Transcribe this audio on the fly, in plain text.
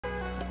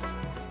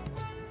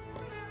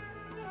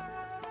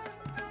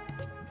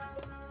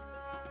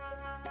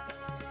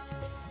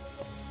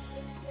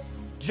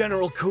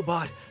General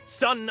Kubad,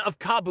 son of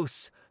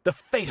Kabus, the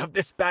fate of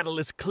this battle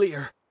is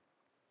clear.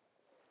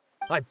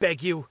 I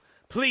beg you,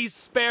 please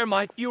spare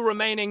my few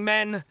remaining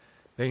men.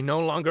 They no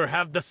longer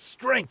have the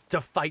strength to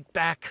fight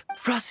back.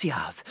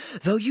 Frasiav,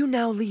 though you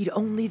now lead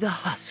only the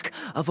husk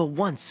of a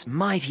once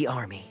mighty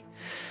army,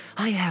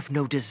 I have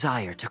no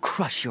desire to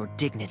crush your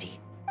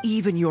dignity.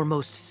 Even your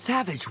most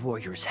savage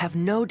warriors have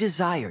no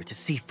desire to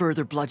see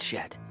further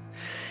bloodshed,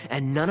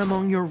 and none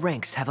among your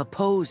ranks have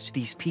opposed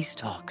these peace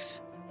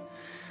talks.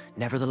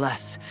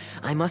 Nevertheless,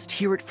 I must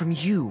hear it from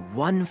you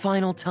one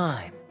final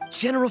time.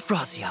 General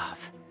Frasiav,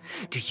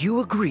 do you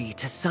agree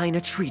to sign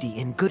a treaty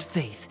in good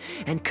faith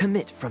and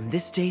commit from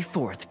this day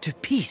forth to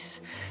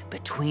peace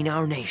between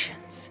our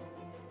nations?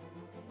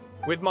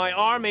 With my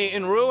army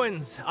in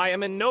ruins, I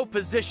am in no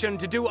position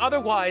to do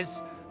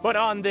otherwise, but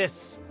on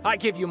this, I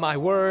give you my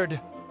word.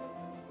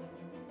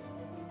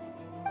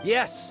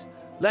 Yes,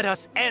 let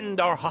us end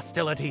our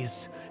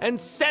hostilities and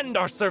send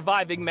our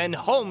surviving men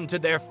home to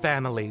their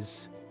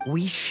families.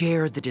 We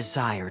share the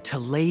desire to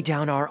lay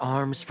down our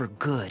arms for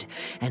good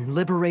and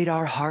liberate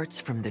our hearts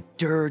from the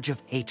dirge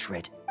of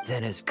hatred.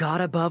 Then as God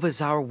above is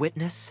our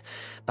witness,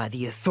 by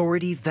the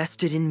authority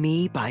vested in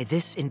me by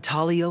this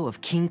intaglio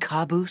of King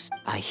Kabus,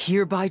 I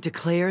hereby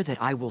declare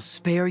that I will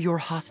spare your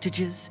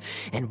hostages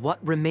and what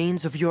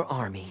remains of your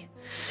army.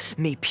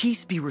 May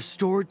peace be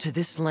restored to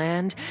this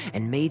land,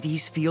 and may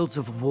these fields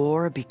of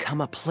war become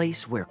a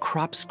place where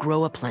crops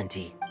grow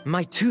aplenty.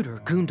 My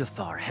tutor,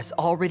 Gundafar, has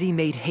already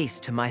made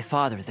haste to my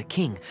father, the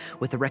king,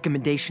 with the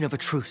recommendation of a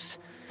truce.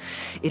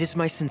 It is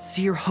my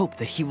sincere hope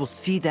that he will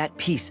see that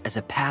peace as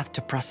a path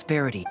to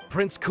prosperity.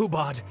 Prince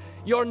Kubad,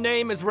 your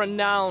name is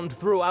renowned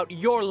throughout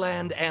your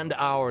land and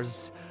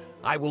ours.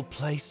 I will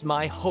place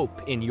my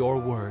hope in your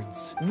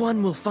words.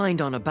 One will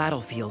find on a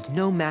battlefield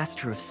no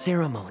master of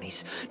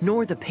ceremonies,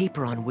 nor the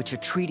paper on which a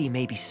treaty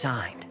may be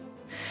signed.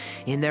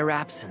 In their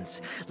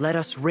absence, let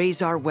us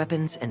raise our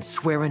weapons and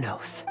swear an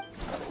oath.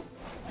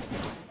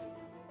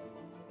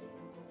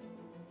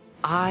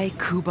 I,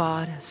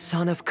 Kubad,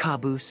 son of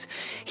Kabus,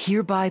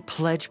 hereby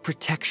pledge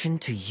protection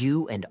to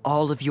you and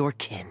all of your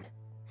kin.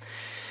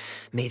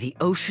 May the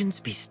oceans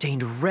be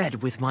stained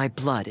red with my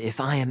blood if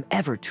I am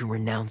ever to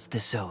renounce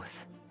this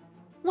oath.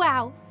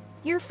 Wow,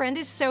 your friend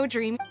is so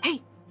dreamy.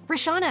 Hey,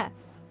 Rashana,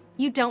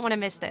 you don't want to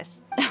miss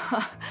this.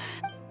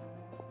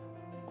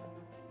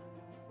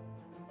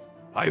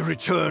 I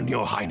return,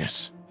 Your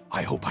Highness.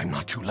 I hope I'm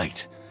not too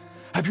late.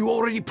 Have you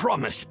already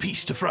promised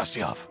peace to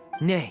Frasiav?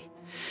 Nay,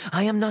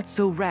 I am not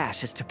so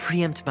rash as to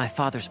preempt my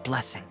father's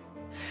blessing.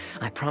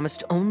 I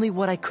promised only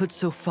what I could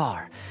so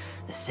far,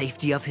 the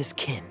safety of his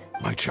kin.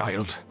 My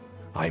child,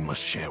 I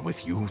must share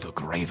with you the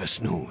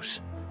gravest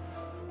news.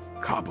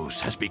 Kabus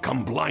has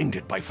become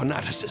blinded by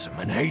fanaticism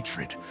and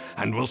hatred,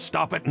 and will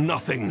stop at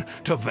nothing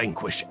to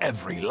vanquish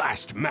every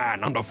last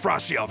man under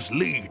Frasiav's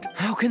lead.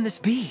 How can this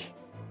be?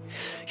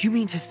 You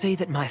mean to say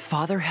that my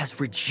father has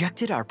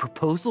rejected our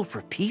proposal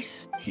for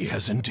peace? He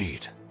has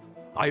indeed.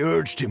 I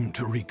urged him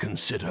to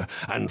reconsider,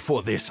 and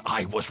for this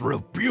I was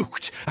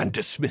rebuked and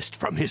dismissed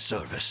from his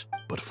service.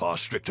 But far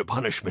stricter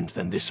punishment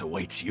than this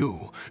awaits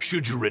you,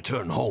 should you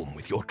return home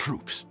with your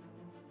troops.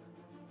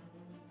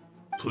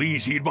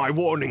 Please heed my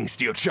warnings,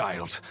 dear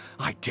child.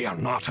 I dare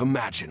not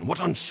imagine what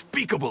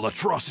unspeakable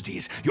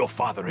atrocities your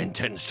father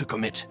intends to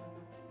commit.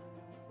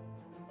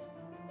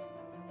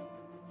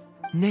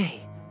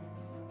 Nay,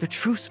 the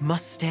truce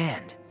must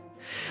stand.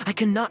 I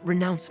cannot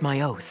renounce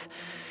my oath.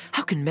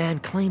 How can man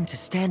claim to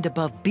stand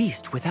above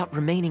beast without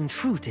remaining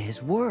true to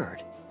his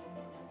word?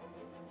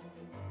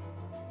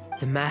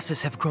 The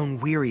masses have grown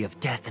weary of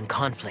death and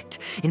conflict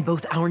in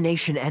both our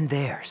nation and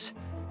theirs.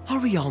 Are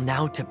we all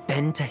now to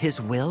bend to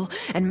his will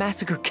and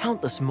massacre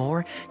countless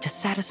more to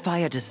satisfy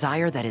a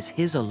desire that is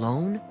his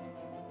alone?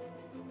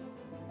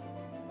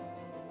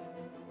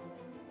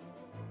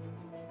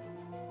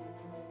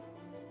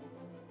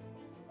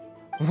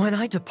 When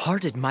I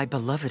departed my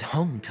beloved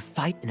home to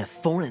fight in a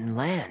foreign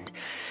land,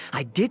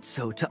 I did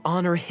so to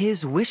honor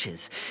his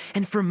wishes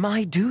and for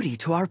my duty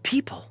to our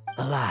people.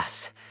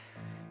 Alas,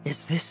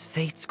 is this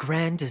fate's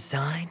grand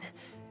design?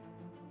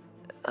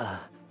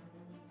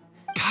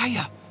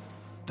 Kaya,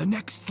 the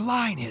next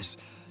line is,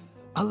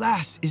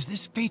 "Alas, is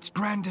this fate's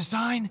grand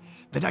design,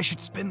 that I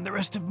should spend the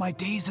rest of my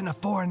days in a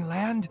foreign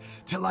land,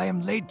 till I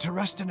am laid to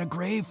rest in a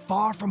grave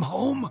far from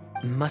home?"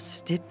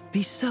 Must it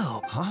be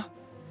so? Huh?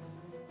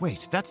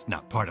 Wait, that's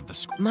not part of the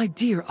script. My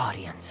dear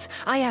audience,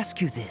 I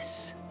ask you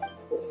this.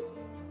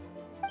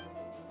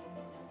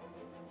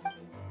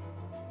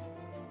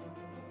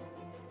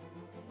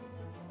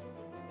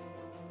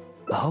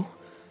 Oh?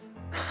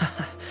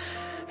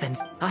 Then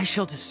I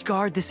shall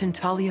discard this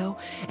intaglio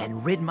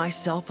and rid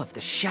myself of the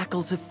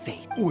shackles of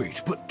fate.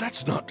 Wait, but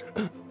that's not...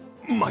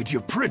 My dear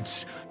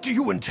prince, do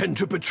you intend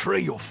to betray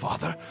your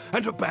father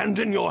and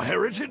abandon your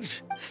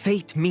heritage?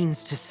 Fate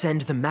means to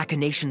send the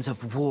machinations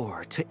of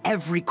war to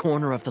every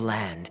corner of the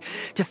land,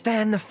 to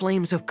fan the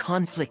flames of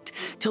conflict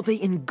till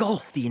they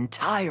engulf the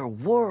entire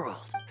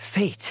world.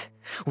 Fate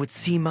would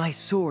see my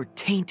sword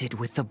tainted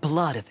with the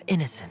blood of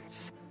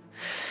innocents.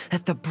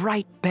 that the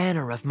bright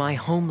banner of my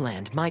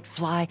homeland might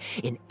fly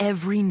in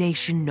every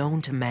nation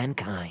known to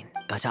mankind.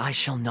 But I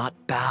shall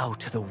not bow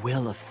to the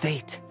will of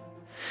fate.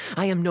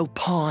 I am no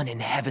pawn in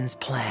heaven's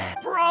plan.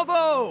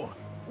 Bravo!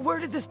 Where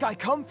did this guy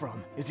come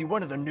from? Is he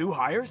one of the new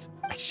hires?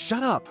 Hey,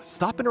 shut up.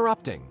 Stop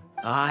interrupting.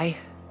 I,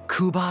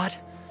 Kubad,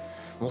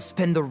 will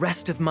spend the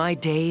rest of my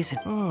days in...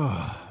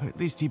 Oh, at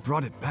least he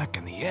brought it back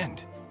in the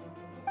end.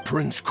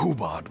 Prince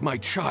Kubad, my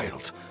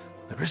child,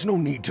 there is no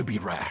need to be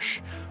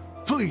rash.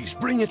 Please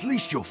bring at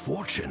least your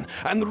fortune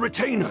and the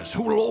retainers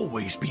who will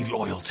always be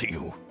loyal to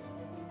you.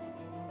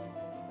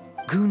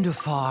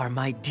 Gundafar,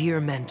 my dear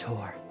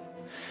mentor,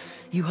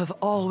 you have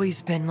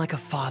always been like a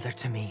father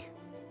to me.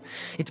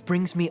 It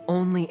brings me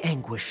only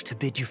anguish to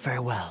bid you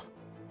farewell.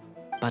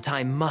 But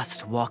I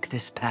must walk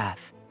this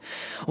path,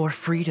 or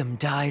freedom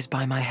dies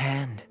by my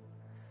hand.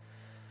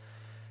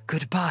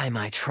 Goodbye,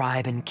 my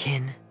tribe and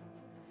kin.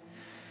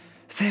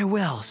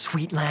 Farewell,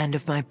 sweet land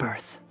of my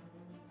birth.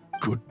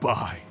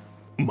 Goodbye,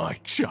 my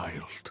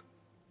child.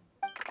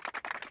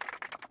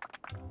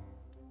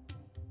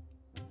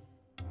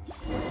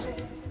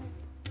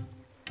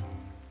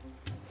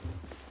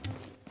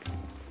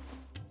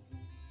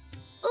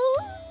 Ooh,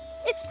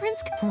 it's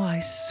Prince... Why,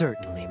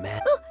 certainly,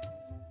 man. Ooh,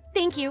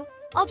 thank you.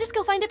 I'll just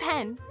go find a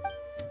pen.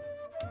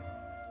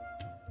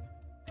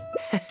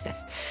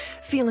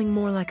 Feeling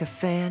more like a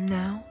fan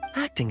now?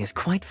 Acting is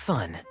quite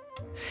fun.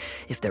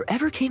 If there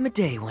ever came a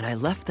day when I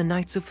left the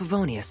Knights of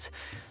Favonius,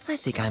 I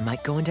think I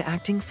might go into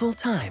acting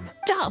full-time.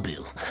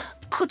 Darbil,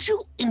 could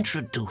you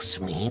introduce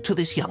me to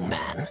this young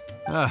man?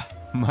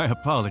 My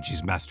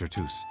apologies, Master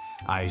Toos.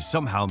 I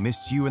somehow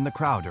missed you in the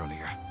crowd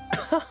earlier.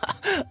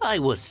 I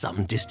was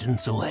some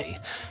distance away.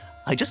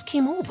 I just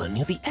came over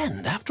near the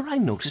end after I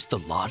noticed a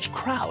large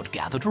crowd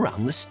gathered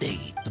around the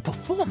stage. The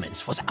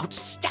performance was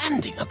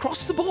outstanding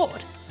across the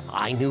board.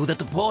 I knew that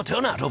the poor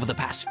turnout over the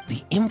past...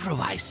 The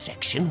improvised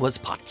section was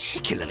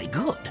particularly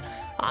good.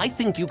 I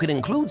think you could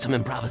include some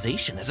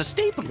improvisation as a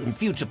staple in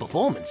future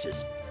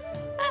performances.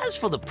 As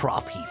for the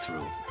prop he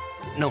threw,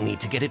 no need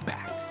to get it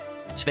back.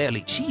 It's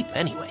fairly cheap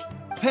anyway.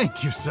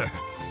 Thank you, sir.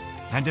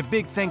 And a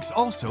big thanks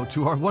also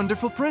to our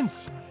wonderful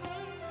prince.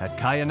 Had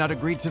Kaya not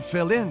agreed to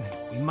fill in,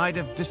 we might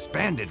have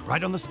disbanded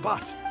right on the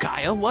spot.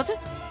 Kaya, was it?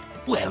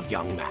 Well,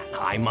 young man,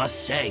 I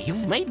must say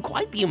you've made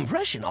quite the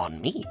impression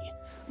on me.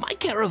 My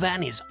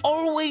caravan is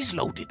always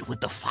loaded with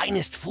the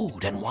finest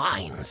food and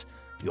wines.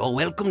 You're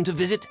welcome to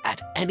visit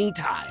at any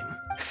time.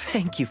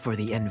 Thank you for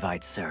the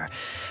invite, sir,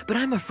 but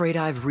I'm afraid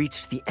I've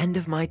reached the end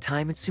of my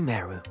time in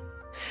Sumeru.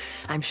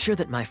 I'm sure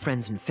that my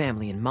friends and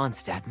family in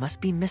Mondstadt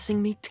must be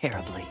missing me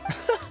terribly.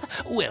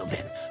 Well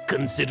then,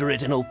 consider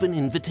it an open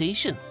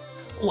invitation.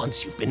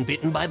 Once you've been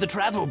bitten by the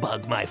travel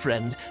bug, my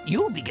friend,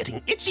 you'll be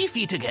getting itchy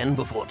feet again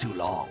before too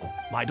long.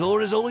 My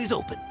door is always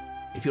open.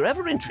 If you're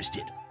ever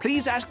interested,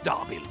 please ask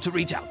Darbil to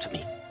reach out to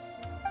me.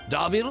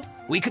 Darbil,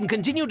 we can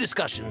continue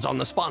discussions on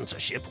the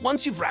sponsorship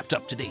once you've wrapped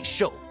up today's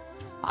show.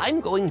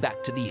 I'm going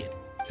back to the inn.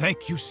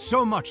 Thank you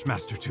so much,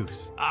 Master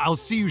Toos. I'll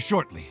see you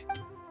shortly.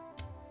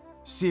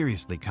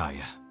 Seriously,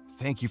 Kaya,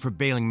 thank you for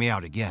bailing me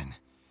out again.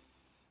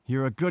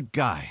 You're a good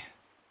guy.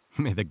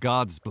 May the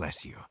gods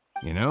bless you.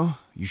 You know,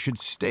 you should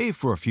stay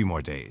for a few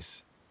more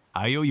days.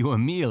 I owe you a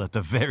meal at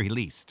the very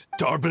least.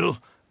 Darbil,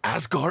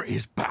 Asgar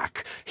is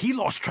back. He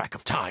lost track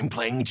of time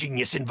playing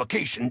Genius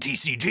Invocation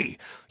TCG.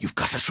 You've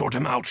got to sort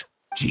him out.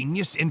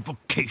 Genius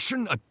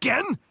Invocation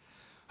again?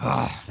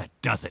 Ah, that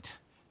does it.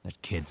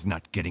 That kid's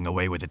not getting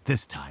away with it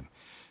this time.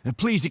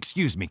 Please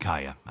excuse me,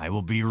 Kaya. I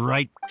will be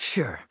right...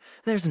 Sure,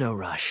 there's no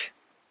rush.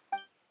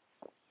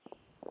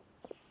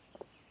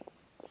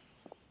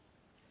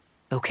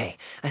 Okay,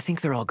 I think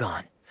they're all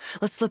gone.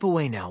 Let's slip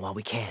away now while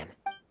we can.